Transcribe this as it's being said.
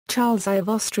Charles I of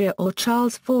Austria or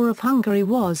Charles IV of Hungary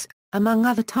was, among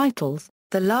other titles,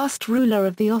 the last ruler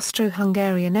of the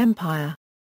Austro-Hungarian Empire.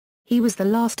 He was the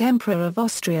last Emperor of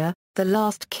Austria, the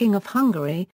last King of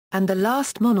Hungary, and the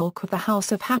last monarch of the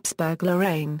House of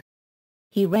Habsburg-Lorraine.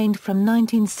 He reigned from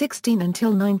 1916 until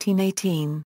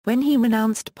 1918, when he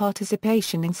renounced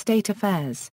participation in state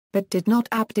affairs, but did not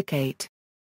abdicate.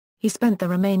 He spent the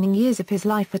remaining years of his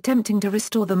life attempting to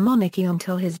restore the monarchy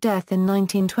until his death in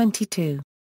 1922.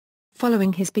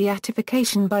 Following his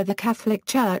beatification by the Catholic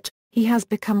Church, he has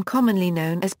become commonly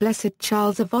known as Blessed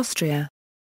Charles of Austria.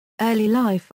 Early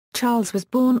life: Charles was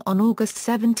born on August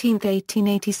 17,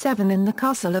 1887 in the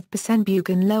castle of Passenburg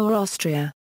in Lower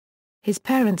Austria. His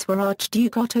parents were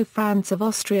Archduke Otto Franz of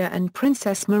Austria and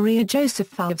Princess Maria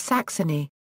Josepha of Saxony.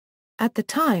 At the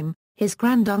time, his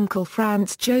granduncle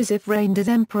Franz Joseph reigned as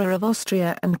Emperor of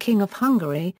Austria and King of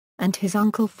Hungary, and his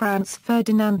uncle Franz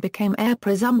Ferdinand became heir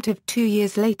presumptive 2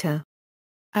 years later.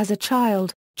 As a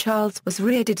child, Charles was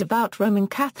reared a devout Roman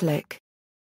Catholic.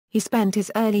 He spent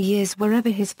his early years wherever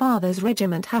his father's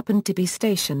regiment happened to be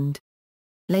stationed.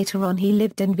 Later on he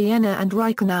lived in Vienna and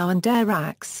Reichenau and der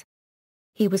Rax.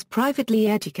 He was privately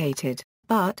educated,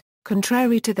 but,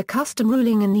 contrary to the custom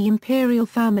ruling in the imperial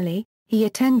family, he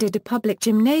attended a public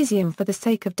gymnasium for the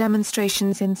sake of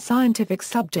demonstrations in scientific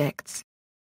subjects.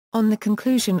 On the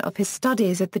conclusion of his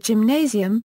studies at the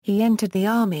gymnasium, he entered the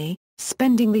army,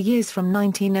 spending the years from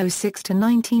 1906 to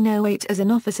 1908 as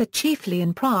an officer chiefly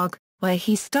in Prague, where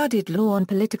he studied law and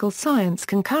political science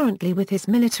concurrently with his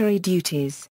military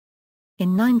duties.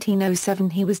 In 1907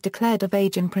 he was declared of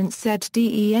age and Prince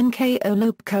Zdenko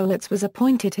Lobkowicz was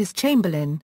appointed his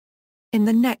chamberlain. In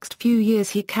the next few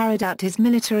years he carried out his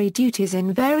military duties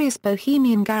in various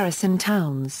Bohemian garrison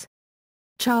towns.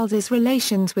 Charles's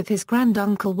relations with his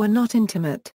granduncle were not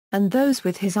intimate, and those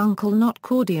with his uncle not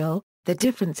cordial, the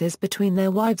differences between their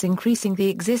wives increasing the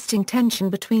existing tension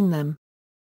between them.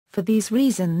 For these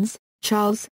reasons,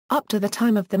 Charles, up to the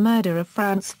time of the murder of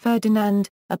Franz Ferdinand,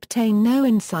 obtained no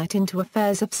insight into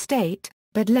affairs of state,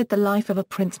 but led the life of a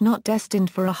prince not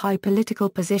destined for a high political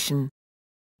position.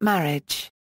 Marriage.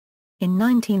 In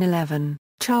 1911,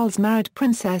 Charles married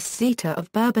Princess Zita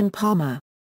of Bourbon-Parma.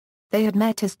 They had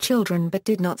met as children but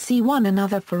did not see one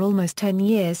another for almost 10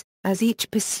 years, as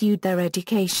each pursued their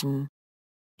education.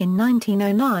 In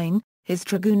 1909, his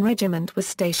dragoon regiment was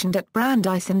stationed at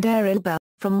Brandeis an der Elbe,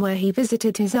 from where he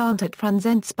visited his aunt at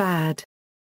Franzensbad.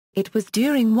 It was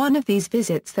during one of these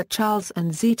visits that Charles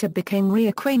and Zita became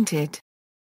reacquainted.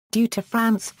 Due to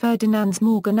Franz Ferdinand's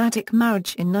morganatic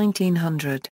marriage in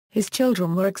 1900, his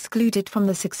children were excluded from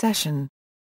the succession.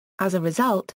 As a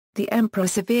result, the emperor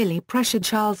severely pressured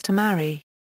Charles to marry.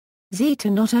 Zita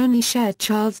not only shared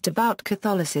Charles' devout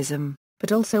Catholicism,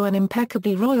 but also an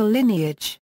impeccably royal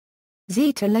lineage.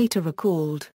 Zita later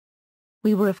recalled,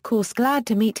 "We were of course glad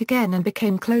to meet again and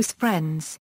became close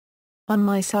friends. On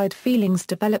my side feelings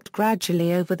developed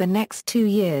gradually over the next 2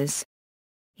 years.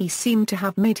 He seemed to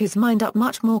have made his mind up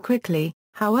much more quickly,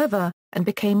 however, and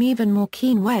became even more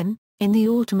keen when, in the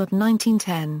autumn of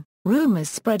 1910, rumors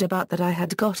spread about that I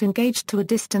had got engaged to a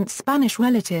distant Spanish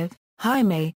relative,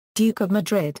 Jaime, Duke of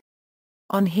Madrid.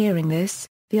 On hearing this,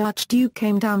 the Archduke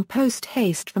came down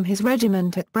post-haste from his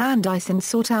regiment at Brandeis and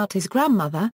sought out his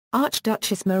grandmother,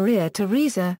 Archduchess Maria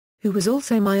Theresa, who was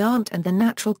also my aunt and the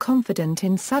natural confidant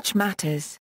in such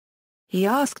matters. He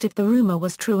asked if the rumor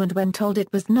was true and when told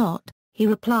it was not, he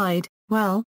replied,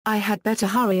 'Well, I had better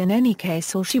hurry in any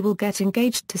case or she will get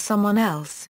engaged to someone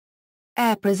else.'"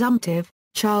 Heir presumptive.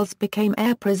 Charles became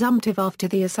heir presumptive after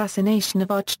the assassination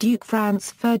of Archduke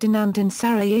Franz Ferdinand in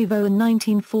Sarajevo in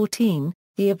 1914,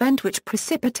 the event which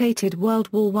precipitated World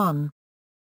War I.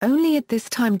 Only at this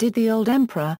time did the old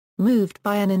emperor, moved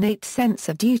by an innate sense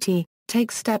of duty,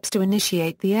 take steps to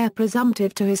initiate the heir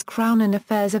presumptive to his crown in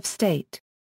affairs of state.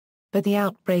 But the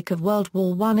outbreak of World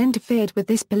War I interfered with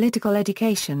this political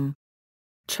education.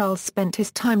 Charles spent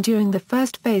his time during the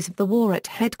first phase of the war at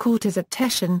headquarters at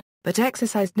Teschen, but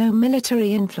exercised no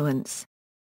military influence.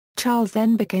 Charles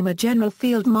then became a general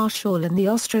field marshal in the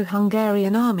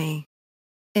Austro-Hungarian army.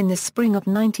 In the spring of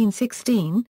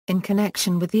 1916, in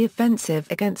connection with the offensive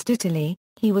against Italy,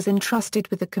 he was entrusted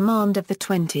with the command of the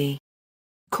 20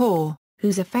 Corps,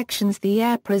 whose affections the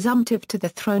heir presumptive to the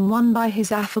throne won by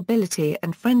his affability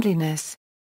and friendliness.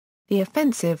 The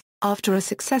offensive, after a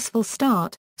successful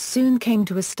start, soon came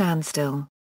to a standstill.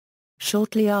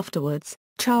 Shortly afterwards,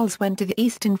 Charles went to the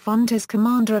Eastern Front as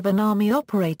commander of an army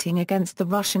operating against the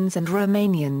Russians and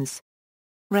Romanians.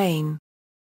 Reign.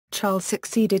 Charles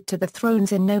succeeded to the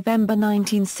thrones in November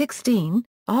 1916,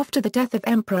 after the death of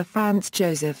Emperor Franz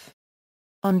Joseph.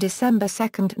 On December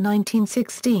 2,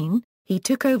 1916, he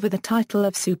took over the title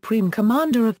of Supreme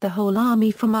Commander of the whole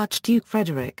army from Archduke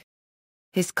Frederick.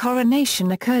 His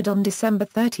coronation occurred on December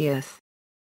 30.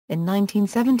 In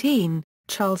 1917,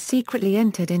 Charles secretly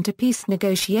entered into peace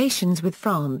negotiations with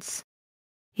France.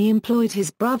 He employed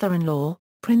his brother-in-law,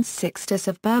 Prince Sixtus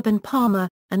of Bourbon-Parma,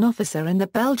 an officer in the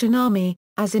Belgian army,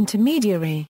 as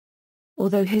intermediary.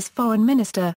 Although his foreign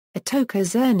minister, Otto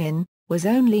Czernin, was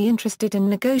only interested in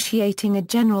negotiating a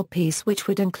general peace which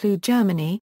would include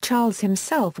Germany, Charles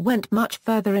himself went much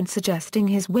further in suggesting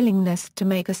his willingness to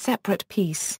make a separate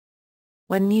peace.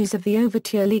 When news of the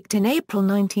overture leaked in April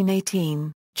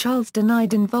 1918, Charles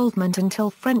denied involvement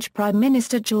until French Prime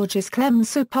Minister Georges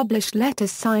Clemenceau published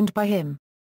letters signed by him.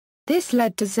 This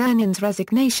led to Czernin's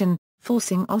resignation,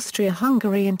 forcing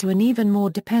Austria-Hungary into an even more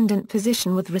dependent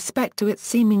position with respect to its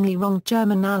seemingly wronged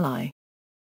German ally.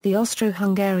 The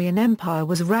Austro-Hungarian Empire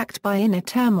was racked by inner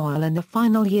turmoil in the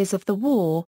final years of the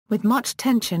war, with much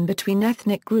tension between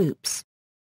ethnic groups.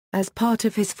 As part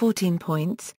of his 14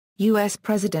 points, U.S.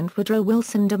 President Woodrow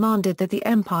Wilson demanded that the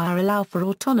empire allow for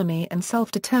autonomy and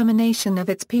self-determination of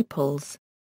its peoples.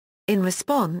 In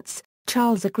response,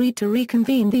 Charles agreed to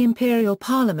reconvene the imperial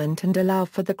parliament and allow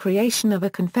for the creation of a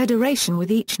confederation with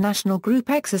each national group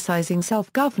exercising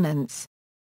self-governance.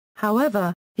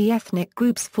 However, the ethnic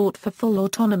groups fought for full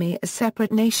autonomy as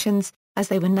separate nations, as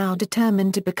they were now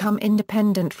determined to become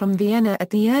independent from Vienna at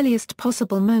the earliest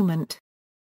possible moment.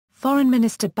 Foreign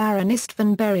Minister Baron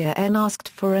Istvan Berия asked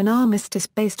for an armistice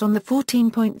based on the 14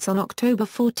 points on October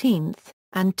 14,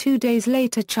 and 2 days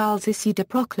later Charles issued a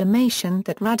proclamation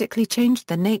that radically changed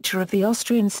the nature of the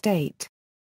Austrian state.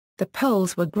 The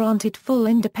Poles were granted full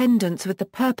independence with the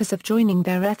purpose of joining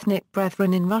their ethnic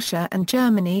brethren in Russia and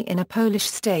Germany in a Polish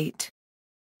state.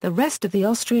 The rest of the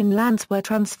Austrian lands were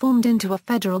transformed into a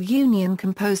federal union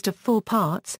composed of 4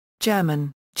 parts: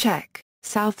 German, Czech,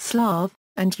 South Slav,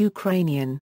 and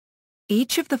Ukrainian.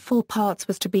 Each of the 4 parts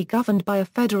was to be governed by a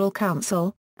federal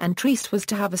council, and Trieste was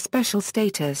to have a special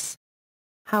status.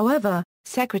 However,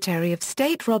 Secretary of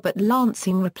State Robert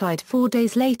Lansing replied 4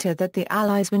 days later that the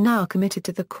Allies were now committed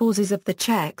to the causes of the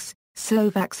Czechs,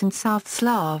 Slovaks and South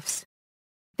Slavs.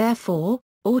 Therefore,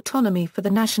 autonomy for the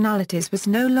nationalities was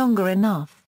no longer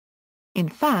enough. In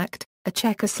fact, a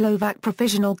Czechoslovak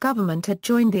provisional government had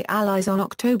joined the Allies on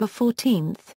October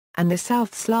 14, and the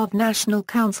South Slav National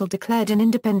Council declared an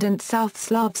independent South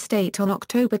Slav state on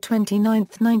October 29,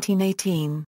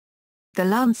 1918. The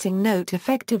Lansing Note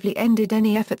effectively ended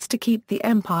any efforts to keep the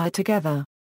empire together.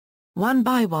 One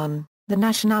by one, the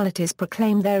nationalities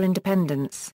proclaimed their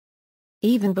independence.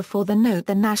 Even before the note,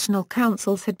 the national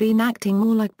councils had been acting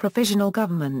more like provisional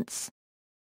governments.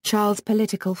 Charles'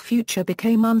 political future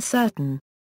became uncertain.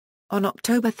 On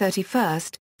October 31,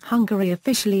 Hungary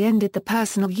officially ended the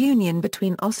personal union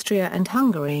between Austria and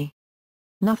Hungary.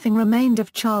 Nothing remained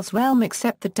of Charles' realm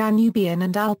except the Danubian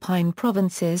and Alpine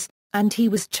provinces, and he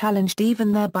was challenged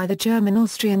even there by the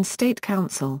German-Austrian State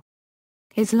Council.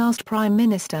 His last prime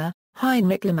minister,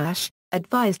 Heinrich Lemach,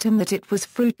 advised him that it was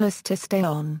fruitless to stay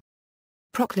on.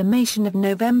 Proclamation of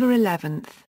November 11.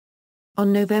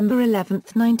 On November 11,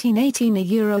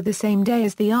 1918, the same day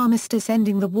as the armistice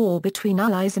ending the war between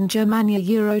Allies and Germania,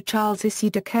 Charles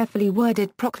issued a carefully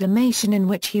worded proclamation in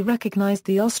which he recognized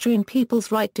the Austrian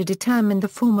people's right to determine the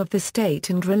form of the state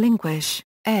and relinquish,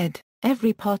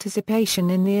 every participation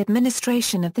in the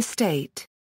administration of the state.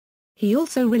 He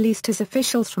also released his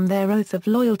officials from their oath of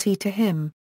loyalty to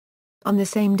him. On the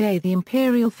same day, the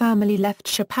imperial family left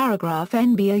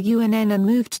Schaparagraph-NBOUNN and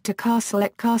moved to Castle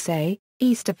et Carse,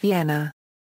 east of Vienna.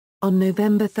 On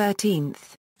November 13,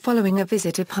 following a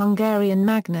visit of Hungarian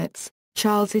magnates,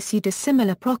 Charles issued a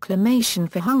similar proclamation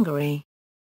for Hungary.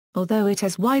 Although it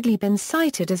has widely been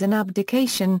cited as an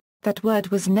abdication, that word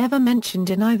was never mentioned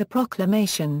in either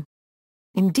proclamation.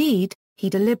 Indeed, he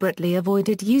deliberately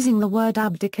avoided using the word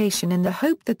abdication in the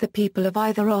hope that the people of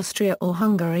either Austria or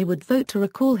Hungary would vote to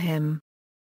recall him.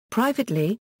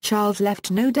 Privately, Charles left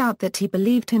no doubt that he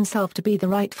believed himself to be the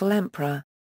rightful emperor.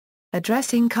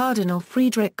 Addressing Cardinal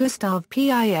Friedrich Gustav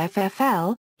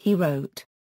Piffl, he wrote,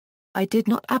 "I did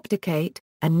not abdicate,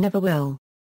 and never will.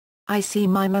 I see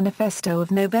my manifesto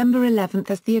of November 11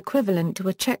 as the equivalent to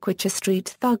a check which a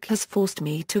street thug has forced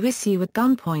me to issue at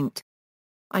gunpoint.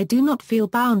 I do not feel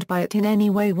bound by it in any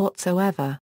way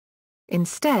whatsoever."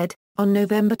 Instead, on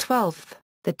November 12,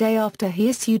 the day after he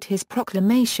issued his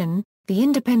proclamation, the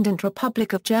independent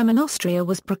Republic of German Austria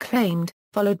was proclaimed,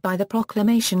 followed by the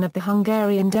proclamation of the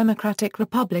Hungarian Democratic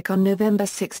Republic on November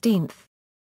 16.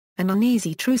 An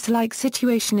uneasy truce-like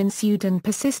situation ensued and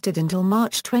persisted until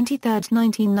March 23,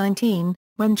 1919,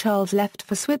 when Charles left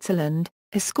for Switzerland,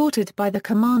 escorted by the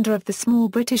commander of the small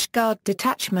British Guard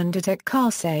detachment at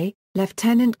Eckart,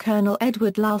 Lieutenant Colonel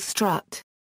Edward Lyle Strutt.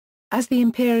 As the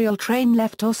imperial train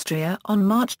left Austria on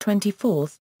March 24,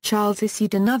 Charles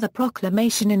issued another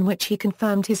proclamation in which he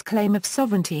confirmed his claim of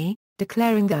sovereignty,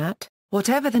 declaring that,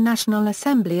 whatever the National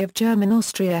Assembly of German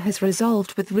Austria has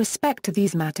resolved with respect to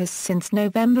these matters since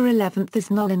November 11 is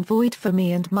null and void for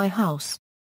me and my house.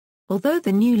 Although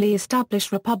the newly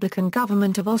established Republican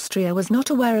government of Austria was not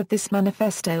aware of this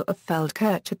manifesto of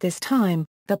Feldkirch at this time,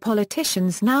 the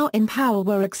politicians now in power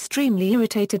were extremely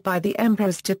irritated by the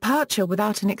emperor's departure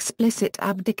without an explicit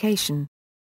abdication.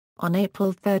 On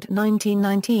April 3,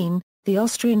 1919, the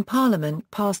Austrian parliament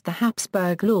passed the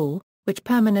Habsburg Law, which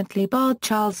permanently barred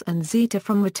Charles and Zita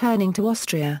from returning to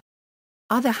Austria.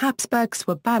 Other Habsburgs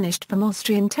were banished from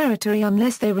Austrian territory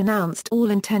unless they renounced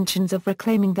all intentions of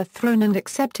reclaiming the throne and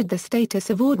accepted the status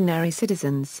of ordinary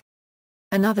citizens.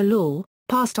 Another law,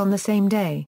 passed on the same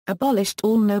day, abolished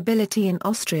all nobility in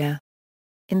Austria.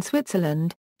 In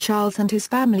Switzerland, Charles and his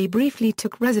family briefly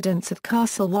took residence at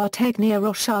Castle Warteg near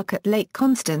Roschach at Lake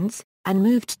Constance, and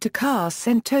moved to Cas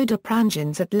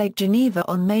Saint-Oder-Prangens at Lake Geneva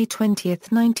on May 20,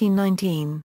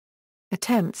 1919.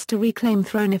 Attempts to reclaim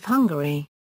throne of Hungary.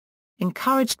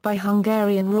 Encouraged by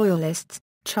Hungarian royalists,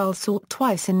 Charles sought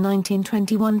twice in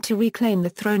 1921 to reclaim the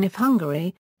throne of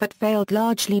Hungary, but failed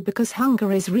largely because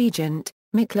Hungary's regent,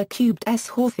 Mikla Hubert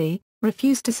Horthy,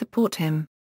 refused to support him.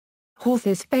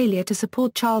 Horthy's failure to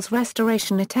support Charles'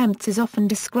 restoration attempts is often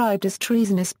described as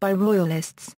treasonous by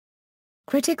royalists.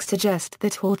 Critics suggest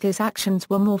that Horthy's actions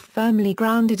were more firmly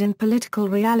grounded in political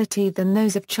reality than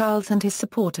those of Charles and his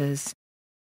supporters.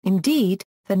 Indeed,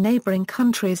 the neighboring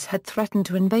countries had threatened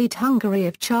to invade Hungary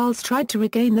if Charles tried to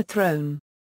regain the throne.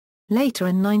 Later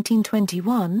in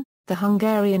 1921, the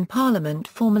Hungarian parliament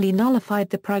formally nullified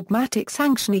the Pragmatic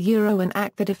Sanction, an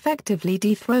act that effectively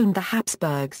dethroned the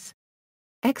Habsburgs.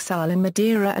 Exile in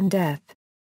Madeira and death.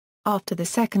 After the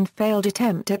second failed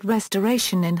attempt at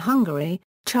restoration in Hungary,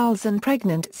 Charles and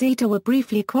pregnant Zita were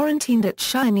briefly quarantined at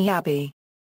Shiny Abbey.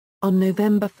 On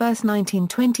November 1,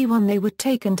 1921 they were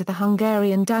taken to the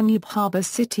Hungarian Danube harbour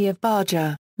city of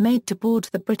Barja, made to board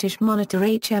the British monitor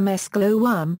HMS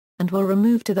Glowworm, and were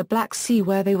removed to the Black Sea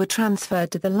where they were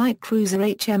transferred to the light cruiser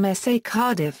HMS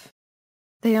Cardiff.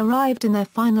 They arrived in their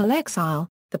final exile,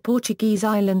 the Portuguese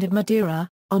island of Madeira,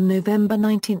 on November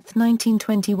 19,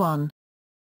 1921.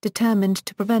 Determined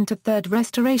to prevent a third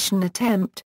restoration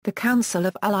attempt, the Council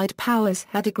of Allied Powers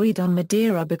had agreed on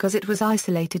Madeira because it was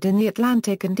isolated in the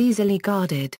Atlantic and easily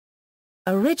guarded.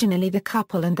 Originally the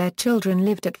couple and their children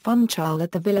lived at Funchal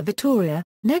at the Villa Vittoria,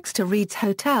 next to Reed's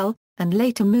Hotel, and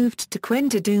later moved to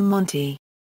Quinta do Monte.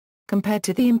 Compared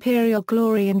to the imperial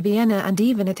glory in Vienna and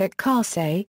even at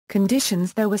Eckart,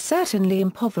 conditions there were certainly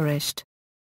impoverished.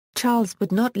 Charles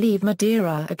would not leave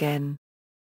Madeira again.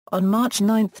 On March 9,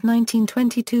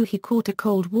 1922 he caught a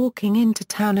cold walking into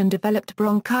town and developed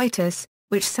bronchitis,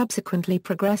 which subsequently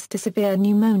progressed to severe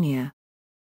pneumonia.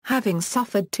 Having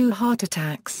suffered 2 heart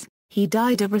attacks, he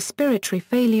died of respiratory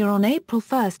failure on April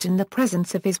 1 in the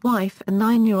presence of his wife and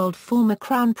 9-year-old former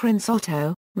Crown Prince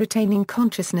Otto, retaining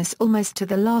consciousness almost to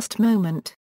the last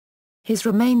moment. His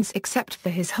remains except for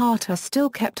his heart are still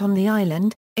kept on the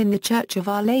island, in the Church of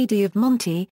Our Lady of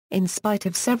Monte, in spite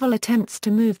of several attempts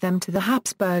to move them to the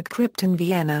Habsburg crypt in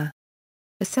Vienna.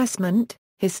 Assessment: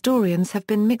 historians have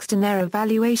been mixed in their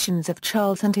evaluations of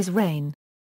Charles and his reign.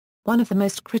 One of the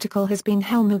most critical has been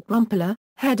Helmut Rumpeler,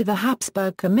 head of the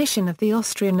Habsburg Commission of the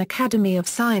Austrian Academy of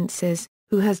Sciences,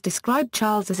 who has described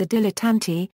Charles as a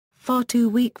dilettante, far too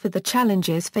weak for the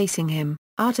challenges facing him,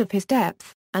 out of his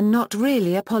depth, and not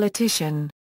really a politician.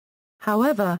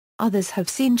 However, others have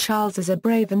seen Charles as a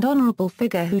brave and honourable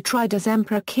figure who tried as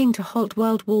Emperor-King to halt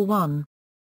World War I.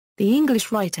 The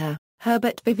English writer,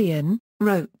 Herbert Vivian,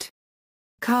 wrote,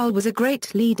 "Karl was a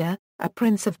great leader, a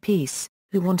prince of peace,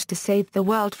 who wanted to save the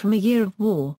world from a year of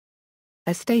war.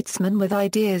 A statesman with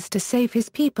ideas to save his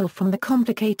people from the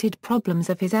complicated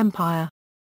problems of his empire.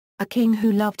 A king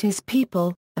who loved his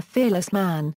people, a fearless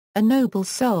man, a noble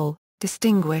soul,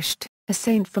 distinguished, a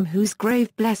saint from whose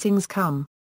grave blessings come."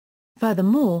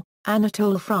 Furthermore,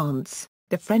 Anatole France,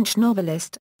 the French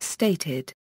novelist,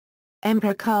 stated,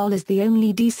 "Emperor Karl is the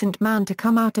only decent man to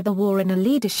come out of the war in a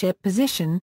leadership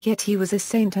position, yet he was a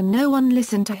saint and no one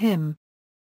listened to him.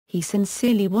 He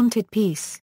sincerely wanted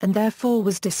peace, and therefore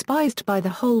was despised by the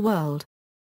whole world.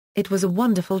 It was a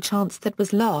wonderful chance that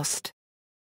was lost."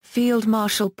 Field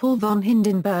Marshal Paul von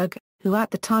Hindenburg, who at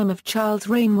the time of Charles'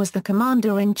 reign was the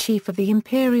commander-in-chief of the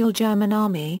Imperial German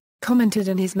Army, commented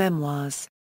in his memoirs,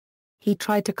 He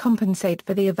tried to compensate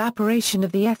for the evaporation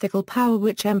of the ethical power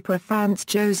which Emperor Franz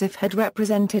Joseph had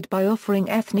represented by offering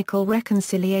ethnical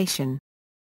reconciliation.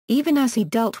 Even as he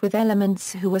dealt with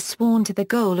elements who were sworn to the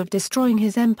goal of destroying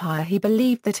his empire, he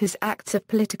believed that his acts of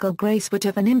political grace would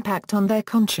have an impact on their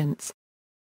conscience.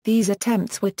 These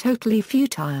attempts were totally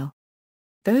futile.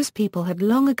 Those people had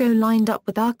long ago lined up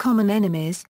with our common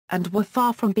enemies, and were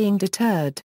far from being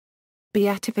deterred.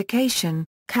 Beatification.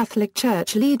 Catholic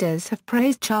Church leaders have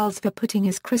praised Charles for putting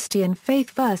his Christian faith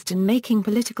first in making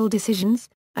political decisions,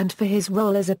 and for his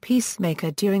role as a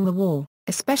peacemaker during the war,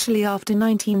 especially after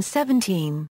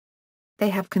 1917. They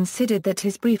have considered that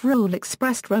his brief rule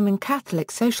expressed Roman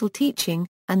Catholic social teaching,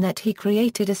 and that he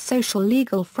created a social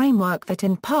legal framework that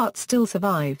in part still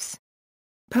survives.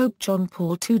 Pope John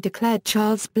Paul II declared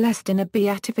Charles blessed in a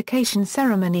beatification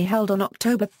ceremony held on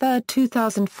October 3,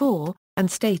 2004, and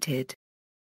stated,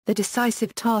 "The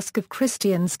decisive task of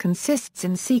Christians consists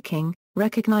in seeking,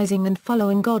 recognizing and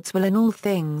following God's will in all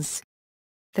things."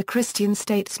 The Christian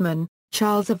statesman,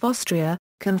 Charles of Austria,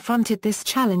 confronted this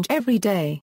challenge every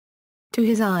day. To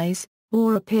his eyes,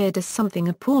 war appeared as something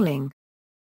appalling.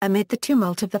 Amid the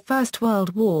tumult of the First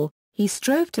World War, he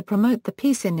strove to promote the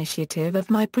peace initiative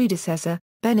of my predecessor,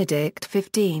 Benedict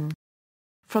XV.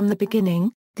 From the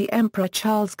beginning, the Emperor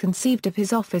Charles conceived of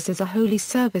his office as a holy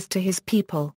service to his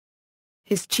people.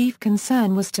 His chief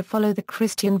concern was to follow the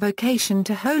Christian vocation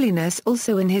to holiness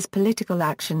also in his political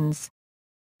actions.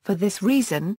 For this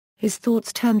reason, his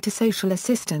thoughts turned to social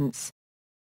assistance.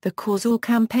 The cause or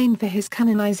campaign for his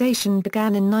canonization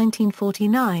began in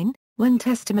 1949, when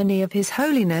testimony of His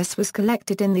Holiness was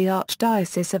collected in the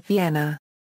Archdiocese of Vienna.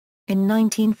 In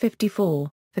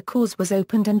 1954, the cause was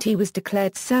opened and he was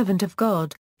declared Servant of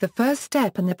God, the first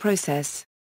step in the process.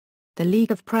 The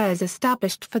League of Prayers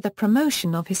established for the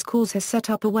promotion of his cause has set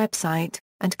up a website,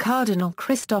 and Cardinal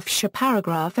Christoph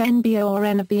Schaparagraf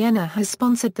NBORN of Vienna has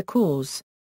sponsored the cause.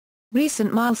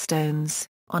 Recent milestones.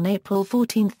 On April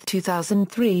 14,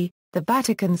 2003, the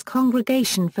Vatican's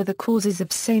Congregation for the Causes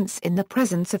of Saints in the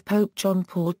presence of Pope John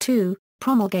Paul II,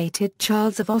 promulgated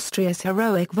Charles of Austria's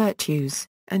heroic virtues,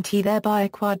 and he thereby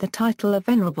acquired the title of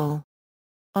Venerable.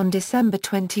 On December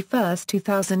 21,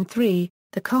 2003,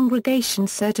 the congregation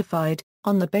certified,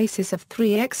 on the basis of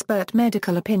 3 expert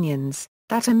medical opinions,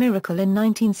 that a miracle in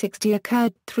 1960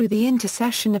 occurred through the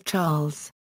intercession of Charles.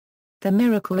 The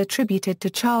miracle attributed to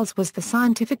Charles was the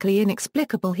scientifically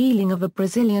inexplicable healing of a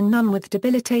Brazilian nun with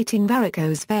debilitating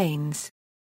varicose veins.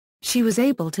 She was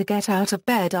able to get out of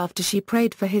bed after she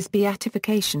prayed for his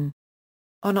beatification.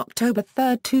 On October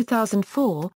 3,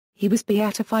 2004, he was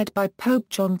beatified by Pope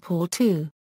John Paul II.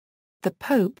 The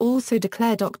Pope also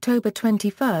declared October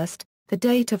 21, the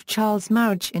date of Charles'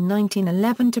 marriage in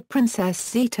 1911 to Princess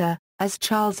Zita, as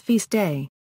Charles' feast day.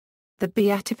 The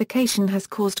beatification has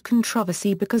caused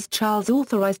controversy because Charles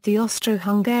authorized the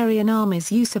Austro-Hungarian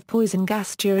army's use of poison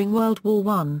gas during World War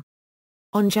I.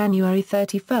 On January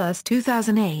 31,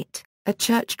 2008, a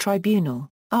church tribunal,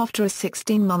 after a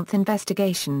 16-month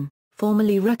investigation,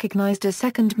 formally recognized a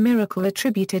second miracle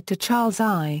attributed to Charles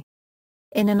I.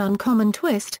 In an uncommon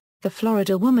twist, the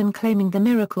Florida woman claiming the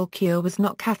miracle cure was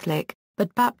not Catholic,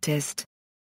 but Baptist.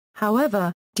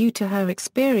 However, due to her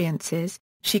experiences,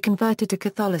 she converted to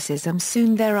Catholicism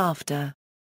soon thereafter.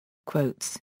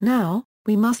 Quotes, "Now,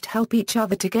 we must help each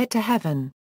other to get to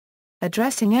heaven."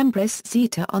 Addressing Empress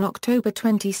Zita on October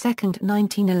 22,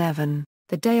 1911,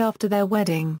 the day after their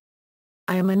wedding.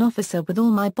 "I am an officer with all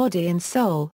my body and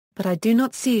soul, but I do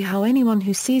not see how anyone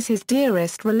who sees his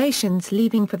dearest relations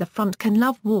leaving for the front can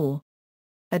love war."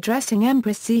 Addressing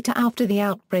Empress Zita after the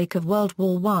outbreak of World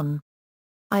War I.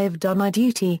 "I have done my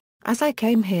duty, as I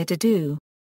came here to do.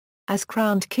 As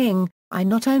crowned king, I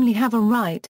not only have a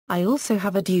right, I also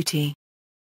have a duty.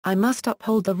 I must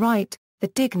uphold the right, the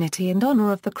dignity and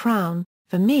honor of the crown.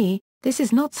 For me, this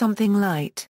is not something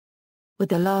light. With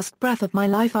the last breath of my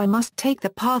life I must take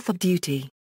the path of duty.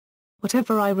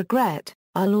 Whatever I regret,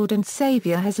 our Lord and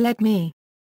Savior has led me."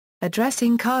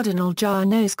 Addressing Cardinal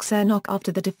János Czernyok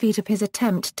after the defeat of his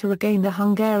attempt to regain the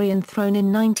Hungarian throne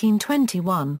in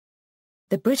 1921.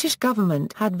 The British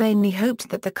government had vainly hoped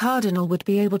that the cardinal would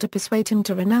be able to persuade him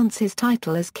to renounce his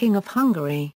title as King of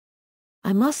Hungary.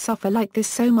 "I must suffer like this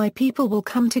so my people will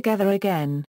come together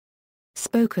again."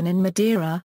 Spoken in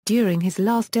Madeira, during his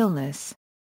last illness.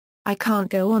 "I can't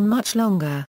go on much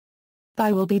longer.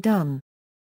 Thy will be done.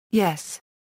 Yes.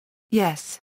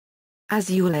 Yes. As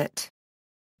you will it.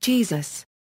 Jesus."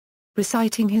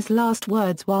 Reciting his last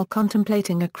words while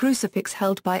contemplating a crucifix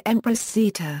held by Empress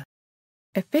Zita.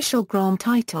 Official Grand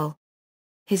Title.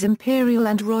 His Imperial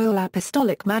and Royal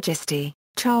Apostolic Majesty,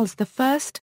 Charles I,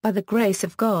 by the grace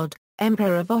of God,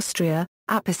 Emperor of Austria,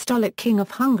 Apostolic King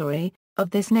of Hungary, of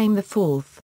this name the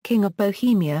fourth, King of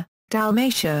Bohemia,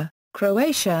 Dalmatia,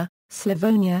 Croatia,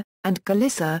 Slavonia, and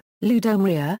Galicia,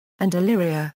 Ludomria, and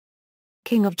Illyria.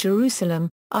 King of Jerusalem,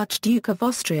 Archduke of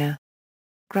Austria.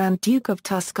 Grand Duke of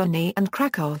Tuscany and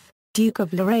Krakow, Duke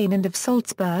of Lorraine and of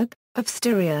Salzburg, of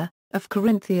Styria, of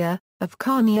Carinthia, of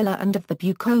Carniola and of the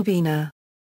Bukovina.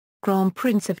 Grand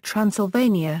Prince of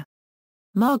Transylvania.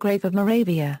 Margrave of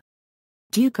Moravia.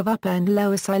 Duke of Upper and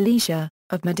Lower Silesia,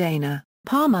 of Modena,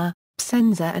 Parma,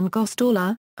 Piacenza and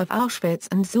Guastalla, of Auschwitz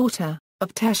and Zorta,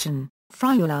 of Teschen,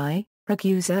 Friuli,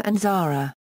 Ragusa and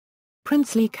Zara.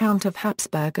 Princely Count of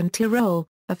Habsburg and Tyrol,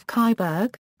 of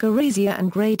Kyburg, Gorizia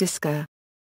and Gradisca.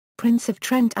 Prince of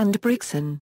Trent and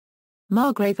Brixen.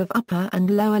 Margrave of Upper and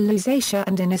Lower Lusatia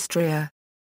and Inistria.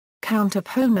 Count of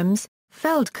Hohenems,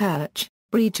 Feldkirch,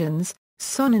 Bregenz,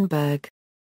 Sonnenberg.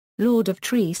 Lord of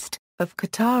Trieste, of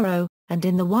Cattaro, and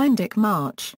in the Windic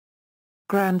March.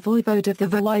 Grand Voivode of the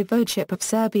Voivodeship of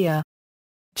Serbia.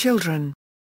 Children.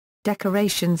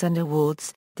 Decorations and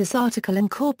awards. This article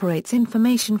incorporates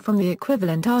information from the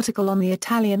equivalent article on the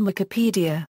Italian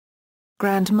Wikipedia.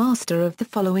 Grand Master of the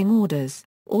following orders: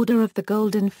 Order of the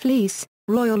Golden Fleece,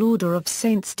 Royal Order of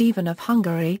St. Stephen of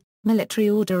Hungary, Military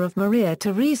Order of Maria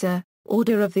Theresa,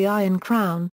 Order of the Iron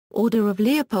Crown, Order of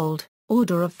Leopold,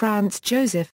 Order of Franz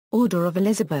Joseph, Order of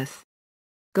Elizabeth.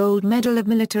 Gold Medal of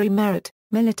Military Merit,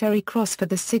 Military Cross for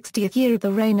the 60th year of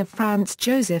the reign of Franz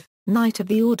Joseph, Knight of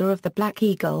the Order of the Black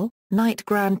Eagle, Knight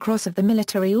Grand Cross of the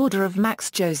Military Order of Max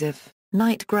Joseph,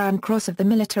 Knight Grand Cross of the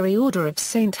Military Order of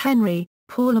St. Henry,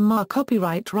 Paul Amarr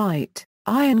Copyright Right,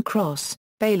 Iron Cross,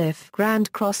 Bailiff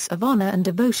Grand Cross of Honor and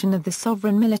Devotion of the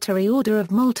Sovereign Military Order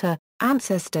of Malta,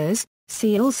 Ancestors.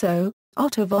 See also,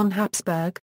 Otto von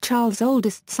Habsburg, Charles'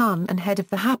 oldest son and head of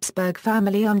the Habsburg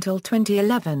family until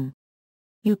 2011.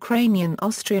 Ukrainian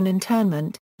Austrian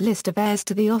internment, list of heirs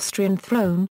to the Austrian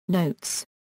throne, notes.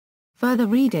 Further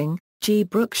reading, G.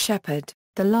 Brooke Shepherd,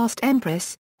 The Last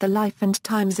Empress, The Life and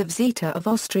Times of Zita of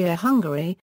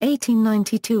Austria-Hungary,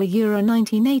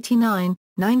 1892–1989,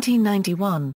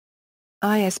 1991.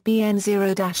 ISBN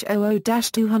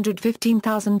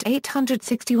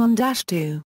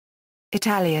 0-00-215861-2.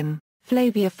 Italian,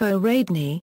 Flavia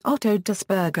Foradni, Otto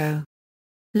Dusburgo.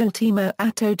 L'ultimo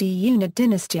atto di una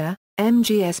dinastia,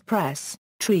 MGS Press,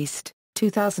 Trieste,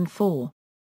 2004.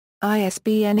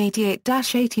 ISBN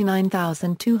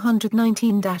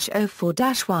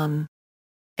 88-89219-04-1.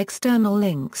 External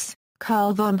links,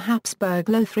 Karl von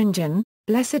Habsburg-Lothringen,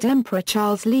 Blessed Emperor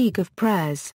Charles League of Prayers.